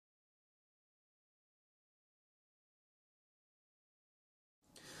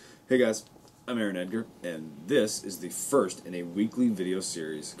Hey guys, I'm Edgar, and this is the first in a weekly video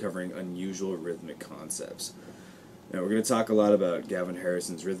series covering unusual rhythmic concepts. Now we're going to talk a lot about Gavin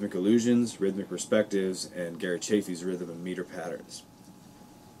Harrison's rhythmic illusions, rhythmic perspectives, and Gary Chaffee's rhythm and meter patterns.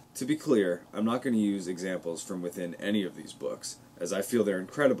 To be clear, I'm not going to use examples from within any of these books, as I feel they're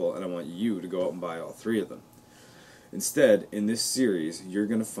incredible and I want you to go out and buy all three of them. Instead, in this series, you're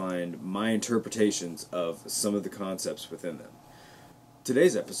going to find my interpretations of some of the concepts within them.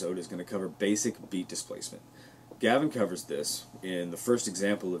 Today's episode is going to cover basic beat displacement. Gavin covers this in the first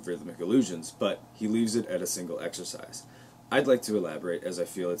example of rhythmic illusions, but he leaves it at a single exercise. I'd like to elaborate, as I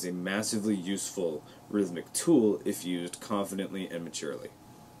feel it's a massively useful rhythmic tool if used confidently and maturely.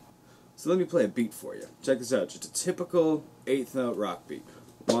 So let me play a beat for you. Check this out, just a typical 8th note rock beat.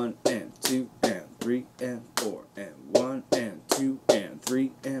 1 and 2 and 3 and 4 and 1 and 2 and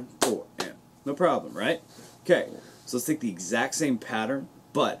 3 and 4 and... No problem, right? Okay. So let's take the exact same pattern,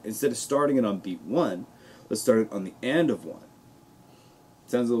 but instead of starting it on beat 1, let's start it on the and of 1.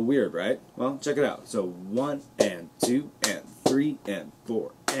 Sounds a little weird, right? Well, check it out. So 1 and 2 and 3 and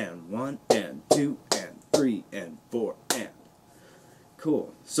 4 and 1 and 2 and 3 and 4 and.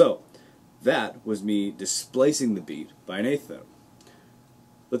 Cool. So that was me displacing the beat by an 8th note.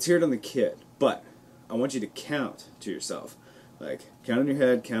 Let's hear it on the kit, but I want you to count to yourself. Like, count in your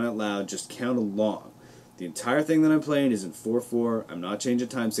head, count out loud, just count along. The entire thing that I'm playing is in 4/4. I'm not changing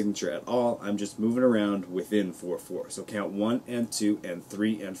time signature at all. I'm just moving around within 4/4. So count 1 and 2 and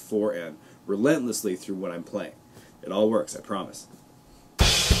 3 and 4 and relentlessly through what I'm playing. It all works, I promise.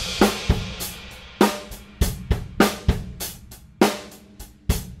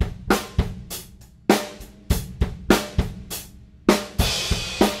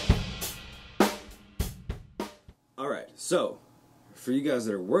 Alright, so for you guys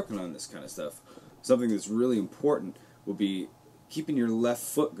that are working on this kind of stuff, something that's really important will be keeping your left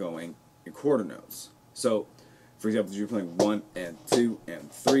foot going in quarter notes. So, for example, if you're playing 1 and 2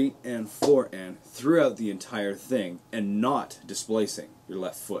 and 3 and 4 and throughout the entire thing and not displacing your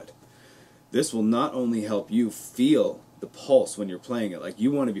left foot. This will not only help you feel the pulse when you're playing it, like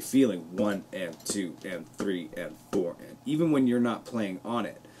you want to be feeling 1 and 2 and 3 and 4 and even when you're not playing on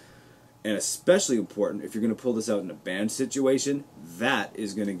it. And especially important, if you're going to pull this out in a band situation, that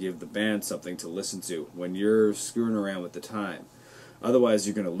is going to give the band something to listen to when you're screwing around with the time. Otherwise,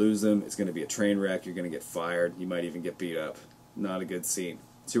 you're going to lose them, it's going to be a train wreck, you're going to get fired, you might even get beat up. Not a good scene.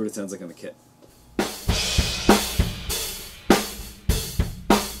 See what it sounds like on the kit.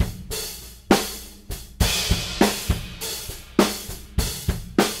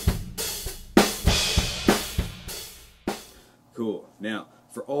 Cool. Now,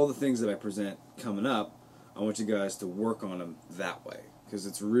 for all the things that I present coming up, I want you guys to work on them that way, because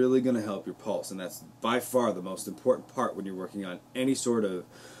it's really going to help your pulse, and that's by far the most important part when you're working on any sort of,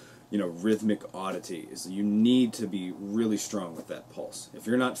 rhythmic oddity, is you need to be really strong with that pulse. If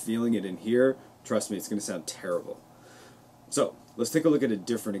you're not feeling it in here, trust me, it's going to sound terrible. So, let's take a look at a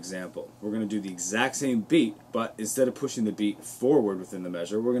different example. We're going to do the exact same beat, but instead of pushing the beat forward within the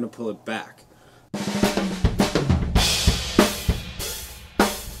measure, we're going to pull it back.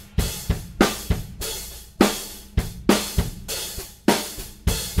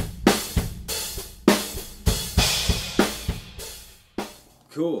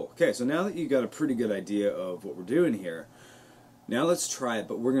 Cool. Okay, so now that you got a pretty good idea of what we're doing here, now let's try it,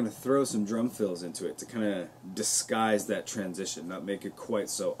 but we're going to throw some drum fills into it to kind of disguise that transition, not make it quite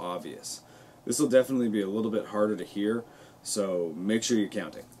so obvious. This will definitely be a little bit harder to hear, so make sure you're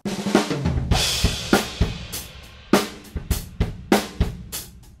counting.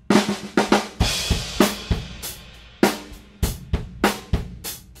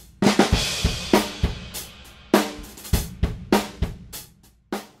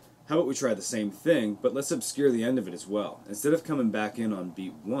 How about we try the same thing, but let's obscure the end of it as well. Instead of coming back in on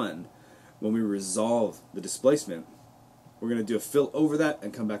beat 1, when we resolve the displacement, we're going to do a fill over that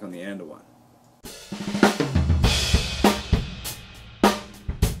and come back on the and of 1.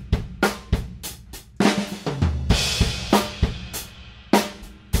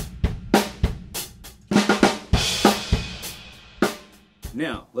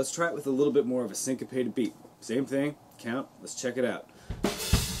 Now, let's try it with a little bit more of a syncopated beat. Same thing, count, let's check it out.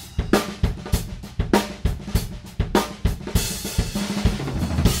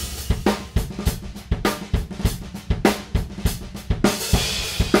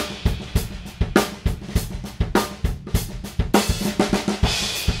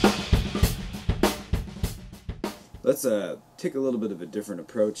 Let's take a little bit of a different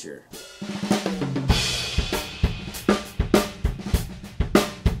approach here.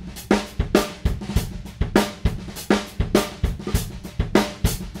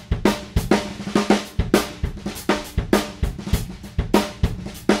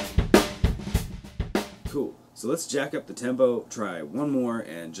 let's jack up the tempo, try one more,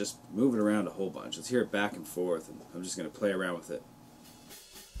 and just move it around a whole bunch. Let's hear it back and forth, and I'm just going to play around with it.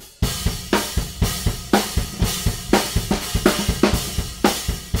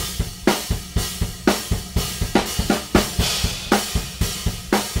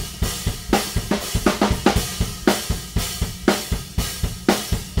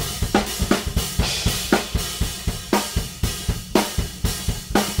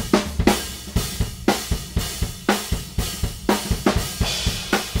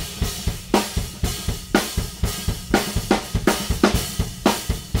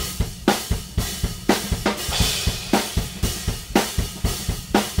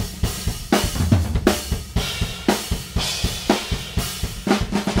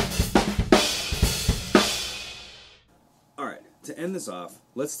 To end this off,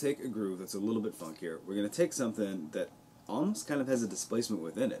 let's take a groove that's a little bit funkier. We're going to take something that almost kind of has a displacement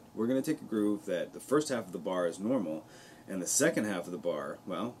within it. We're going to take a groove that the first half of the bar is normal, and the second half of the bar,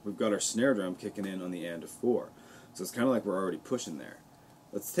 well, we've got our snare drum kicking in on the and of 4. So it's kind of like we're already pushing there.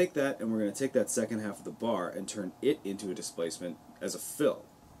 Let's take that, and we're going to take that second half of the bar and turn it into a displacement as a fill.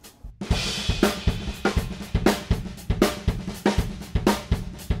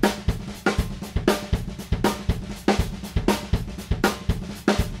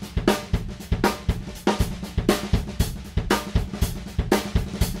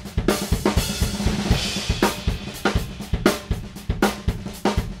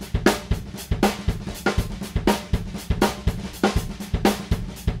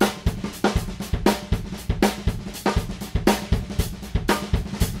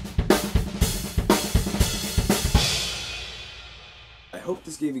 I hope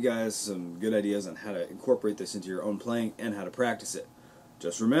this gave you guys some good ideas on how to incorporate this into your own playing and how to practice it.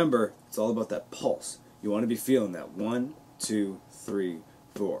 Just remember, it's all about that pulse. You want to be feeling that 1, 2, 3,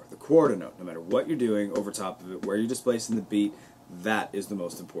 4. The quarter note, no matter what you're doing over top of it, where you're displacing the beat, that is the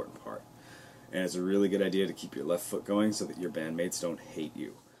most important part. And it's a really good idea to keep your left foot going so that your bandmates don't hate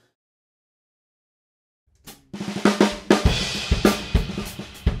you.